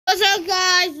What's up,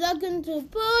 guys? Welcome to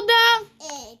Buddha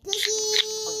and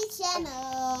Cookie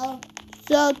channel.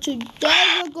 So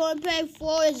today we're going to play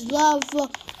Forest Larva,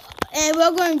 and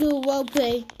we're going to do a role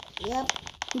play. Yep.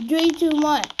 3, 2,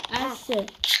 1. Action.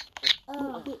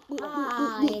 Hi.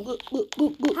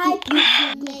 Hi,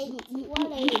 Piggy. What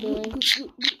are you doing?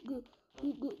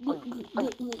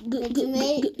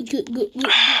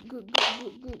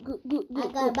 I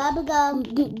got bubble gum.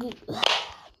 Can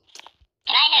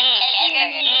I have cheeseburger?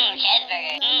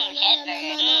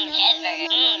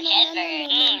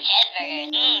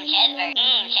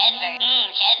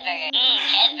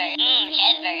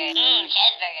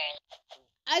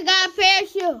 I got a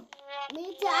parachute. Me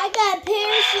too. I got a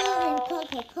parachute and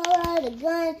Coca-Cola, the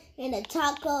gun, and a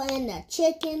taco, and a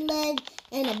chicken leg,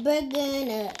 and a burger,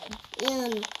 and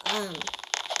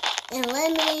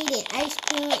lemonade, and ice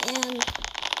cream, and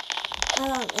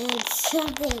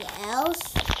something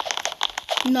else.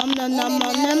 Nom nom nom nom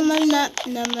nom nom nom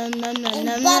nom nom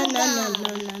nom nom.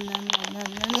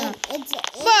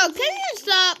 Bro, can you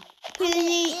stop? And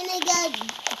I got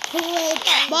Kool-Aid.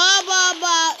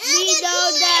 Blah. We know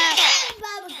that.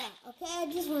 Okay, I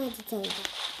just wanted to tell you that.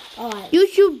 Alright. You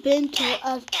should been to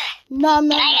us. Nom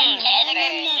nom.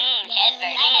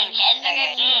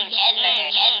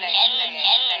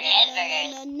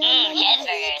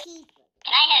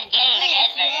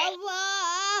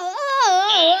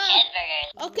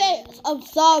 Okay, I'm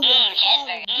sorry.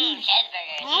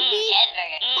 Happy?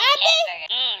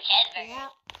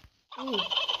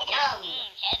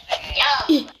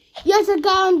 Yes, I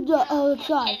got on the other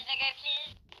side.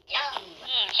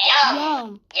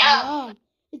 Yum.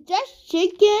 Is that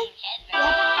chicken? I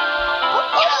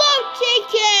love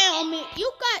chicken. I mean,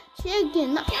 you got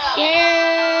chicken.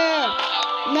 Yeah.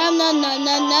 No.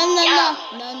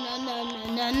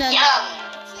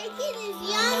 Chicken is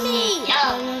yummy. No.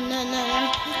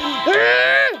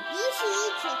 You should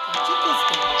eat chicken. Chicken's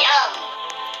good.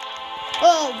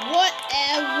 Oh,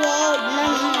 whatever.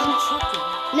 Chicken.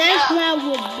 Next round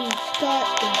will be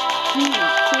starting.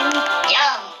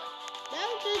 That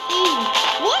was just easy.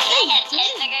 What is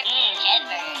this?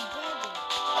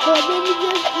 Oh, let me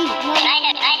just eat.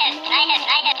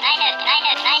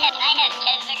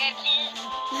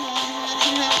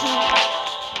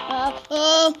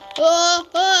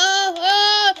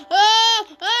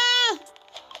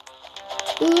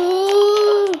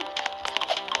 Ooh.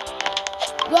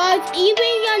 Guys,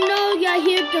 even y'all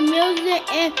hear the music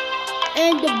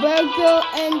and the burger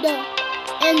and the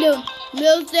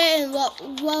music and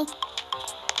well,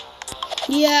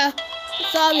 yeah.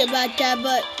 Sorry about that,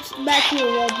 but back to the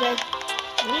roleplay.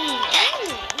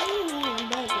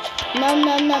 No.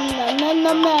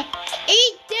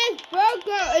 Eat this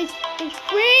burger. It's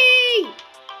free.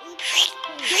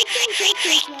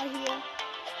 Chicken's not here.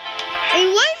 And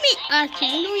what me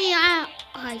actually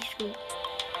ice cream.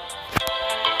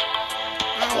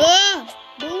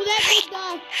 Don't let me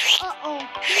die.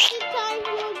 This is time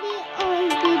for the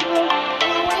people.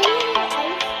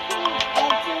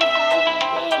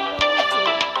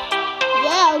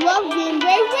 Yeah, I love being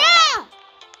very well.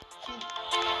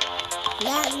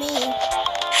 Not me.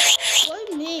 What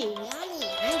me? Yummy.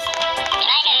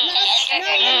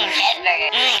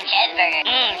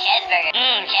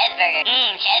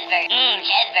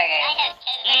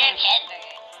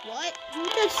 What? You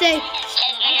just say. Where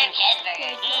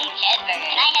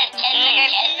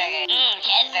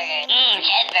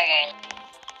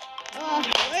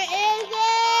is it?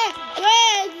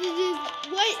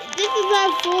 Wait, this is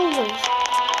not forward.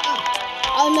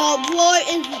 Oh no, boy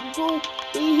is going to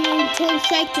be here in 10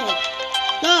 seconds.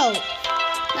 No,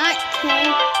 not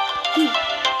 10.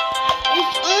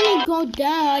 It's only go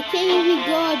down. I can't even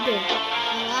go up there.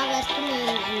 Lava's coming.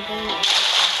 I'm going.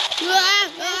 I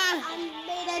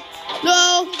made it.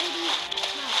 No.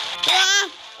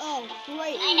 Oh,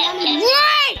 wait.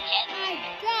 Wait! My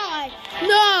God.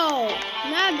 No.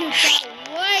 Not this guy.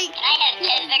 Wait.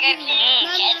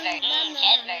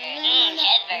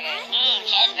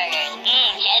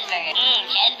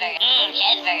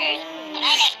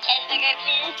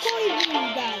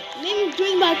 Let me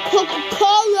drink my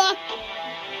Coca-Cola.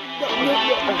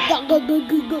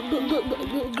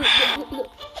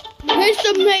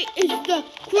 Mr. Mate is the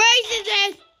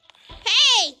craziest.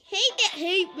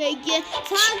 Hey, bacon.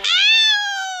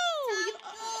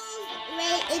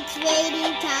 It's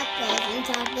raining tacos, and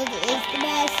tacos is the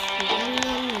best.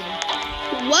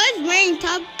 What's raining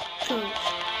tacos?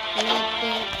 I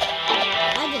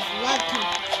just love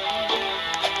tacos.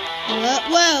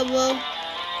 Well.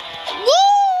 Woo!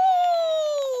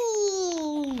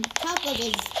 Tacos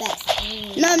is the best.